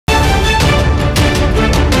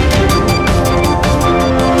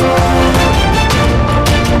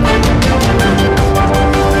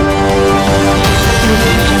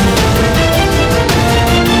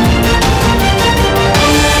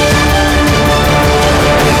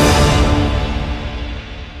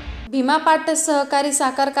भीमा पाट सहकारी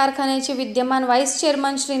साखर कारखान्याचे विद्यमान व्हाईस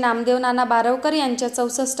चेअरमन श्री नामदेव नाना बारवकर यांच्या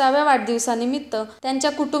 64व्या वाढदिवसानिमित्त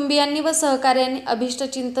त्यांच्या कुटुंबियांनी व सहकाऱ्यांनी अभिष्ट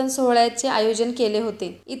चिंतन सोहळ्याचे आयोजन केले होते।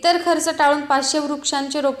 इतर खर्च टाळून 500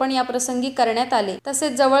 वृक्षांचे रोपण या प्रसंगी करण्यात आले।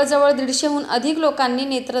 तसेच जवळजवळ 150हून अधिक लोकांनी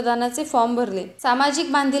नेत्रदानाचे फॉर्म भरले।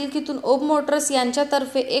 सामाजिक बांधिलकीतून ओब मोटर्स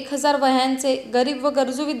यांच्यातर्फे 1000 वह्यांचे गरीब व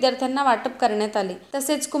गरजू विद्यार्थ्यांना वाटप करण्यात आले।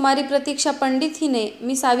 तसेच कुमारी प्रतीक्षा पंडित हिने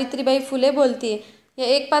मी सावित्रीबाई फुले बोलतेय या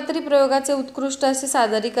एकपात्री प्रयोगाचे उत्कृष्ट असे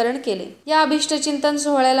सादरीकरण केले। या अभिष्ट चिंतन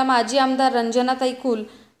सोहळ्याला माजी आमदार रंजनाताई कुल,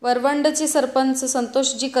 वरवंडचे सरपंच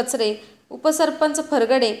संतोषजी कचरे, उपसरपंच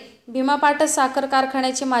फरगडे, भीमा पाट साखर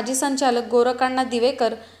कारखान्याचे माजी संचालक गोरकांना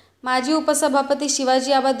दिवेकर, माजी उपसभापती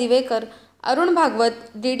शिवाजी आबा दिवेकर, अरुण भागवत,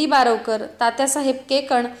 डी बारवकर, तात्यासाहेब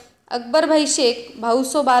केकण, अकबरभाई शेख,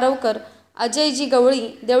 भाऊसो बारवकर, अजयजी गवळी,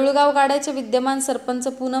 देऊळगाव गाड्याचे विद्यमान सरपंच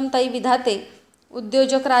पूनमताई विधाते,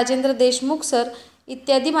 उद्योजक राजेंद्र देशमुख सर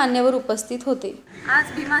इत्यादी मान्यवर उपस्थित होते।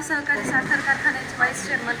 आज भीमा सहकारी साखर कारखान्याचे व्हाईस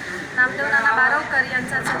चेअरमन नामदेव नाना बारवकर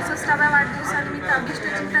यांचा 64व्या वाढदिवसानिमित्त अभिष्ट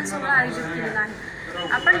चिंतन सोहळा आयोजित केलेला आहे।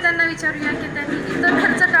 आपण त्यांना विचारूया की त्यांनी इतर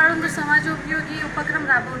खर्च टाळून समाजोपयोगी उपक्रम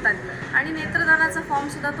राबवतात आणि नेत्रदानाचा फॉर्म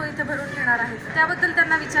सुद्धा तो इथे भरून घेणार आहे। त्याबद्दल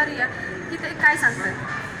त्यांना विचारूया की ते काय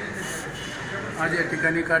सांगतात। आज या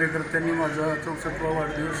ठिकाणी कार्यकर्त्यांनी माझा 64वा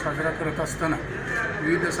वाढदिवस साजरा करत असताना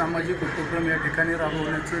विविध सामाजिक उपक्रम या ठिकाणी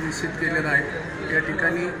राबवण्याचं निश्चित केलेलं आहे। या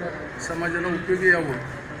ठिकाणी समाजाला उपयोगी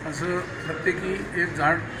यावं असं प्रत्येकी एक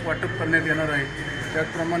झाड वाटप करण्यात येणार आहे।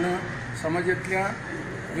 त्याचप्रमाणे समाजातल्या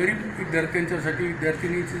गरीब विद्यार्थ्यांच्यासाठी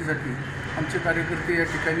विद्यार्थिनींसाठी आमचे कार्यकर्ते या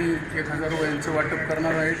ठिकाणी 1000 वह्यांचं वाटप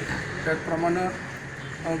करणार आहेत। त्याचप्रमाणे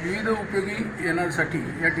विविध उपयोगी येण्यासाठी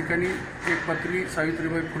या ठिकाणी एकपात्री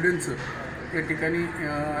सावित्रीबाई फुलेंचं या ठिकाणी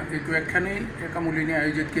एक व्याख्यानही एका मुलीने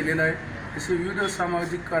आयोजित केलेलं आहे। असे विविध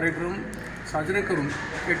सामाजिक कार्यक्रम साजरे करून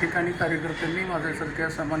या ठिकाणी कार्यकर्त्यांनी माझ्यासारख्या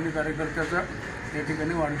सामान्य कार्यकर्त्याचा या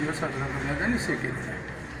ठिकाणी वाढदिवस साजरा करण्याचा निश्चय केलेला आहे।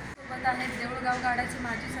 सोबत आहेत देऊळगाव गाड्याचे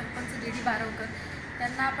माजी सरपंच डी बारवकर,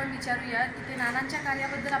 त्यांना आपण विचारूया की ते नानांच्या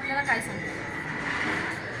कार्याबद्दल आपल्याला काय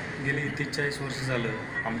सांगतात। गेली 30-40 वर्ष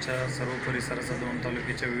झालं आमच्या सर्व परिसराचा 2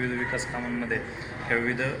 तालुक्याच्या विविध विकास कामांमध्ये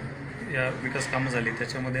या विकास कामं झाली,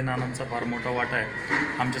 त्याच्यामध्ये नानांचा फार मोठा वाटा आहे।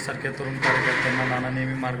 आमच्यासारख्या तरुण कार्यकर्त्यांना नाना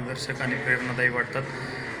नेहमी मार्गदर्शक आणि प्रेरणादायी वाटतात।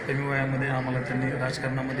 कमी वयामध्ये आम्हाला त्यांनी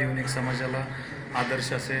राजकारणामध्ये येऊन एक समाजाला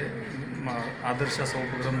आदर्श असा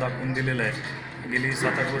उपक्रम दाखवून दिलेला आहे। गेली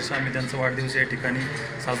 7-8 वर्ष आम्ही त्यांचा वाढदिवस या ठिकाणी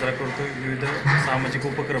साजरा करतो। विविध सामाजिक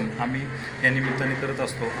उपक्रम आम्ही या निमित्ताने करत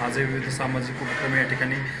असतो। आजही विविध सामाजिक उपक्रम या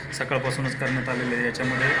ठिकाणी सकाळपासूनच करण्यात आलेले आहे।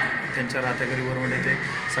 याच्यामध्ये त्यांच्या राहत्या घरी वरवंड येथे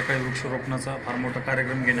सकाळी वृक्षारोपणाचा फार मोठा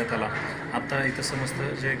कार्यक्रम घेण्यात आला। आता इथं समस्त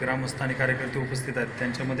जे ग्रामस्थ आणि कार्यकर्ते उपस्थित आहेत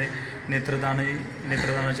त्यांच्यामध्ये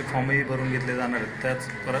नेत्रदानाचे फॉर्मही भरून घेतले जाणार आहेत।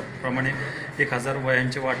 त्याचप्रमाणे 1000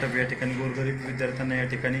 वह्यांचे वाटप या ठिकाणी गोरगरीब विद्यार्थ्यांना या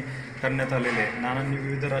ठिकाणी करण्यात आलेले आहे। नानांनी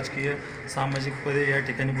विविध राजकीय सामाजिक पदे या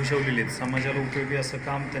ठिकाणी भूषवलेली आहेत। समाजाला उपयोगी असं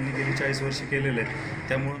काम त्यांनी गेली 40 वर्ष केलेलं आहे।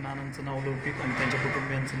 त्यामुळं नानांचं नावलौकिक आणि त्यांच्या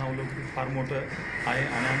कुटुंबियांचं नावलौकिक फार मोठं आहे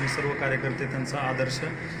आणि आम्ही सर्व कार्यकर्ते त्यांचा आदर्श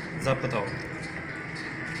जपत आहोत।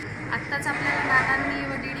 आत्ताच आपल्याला नानांनी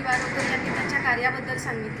व डी बारवकर यांनी त्यांच्या कार्याबद्दल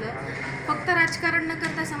सांगितलं। फक्त राजकारण न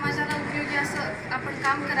करता समाजाला उपयोगी असं आपण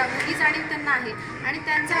काम करावं ही जाणीव त्यांना आहे आणि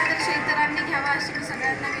त्यांचा आदर्श इतरांनी घ्यावा अशी मी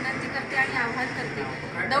सगळ्यांना विनंती करते आणि आवाहन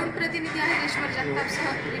करते। दौंड प्रतिनिधी आहे ईश्वर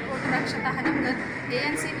जगतापसह रिपोर्टर अक्षता हनमकर,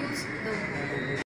 ANC न्यूज दौंड।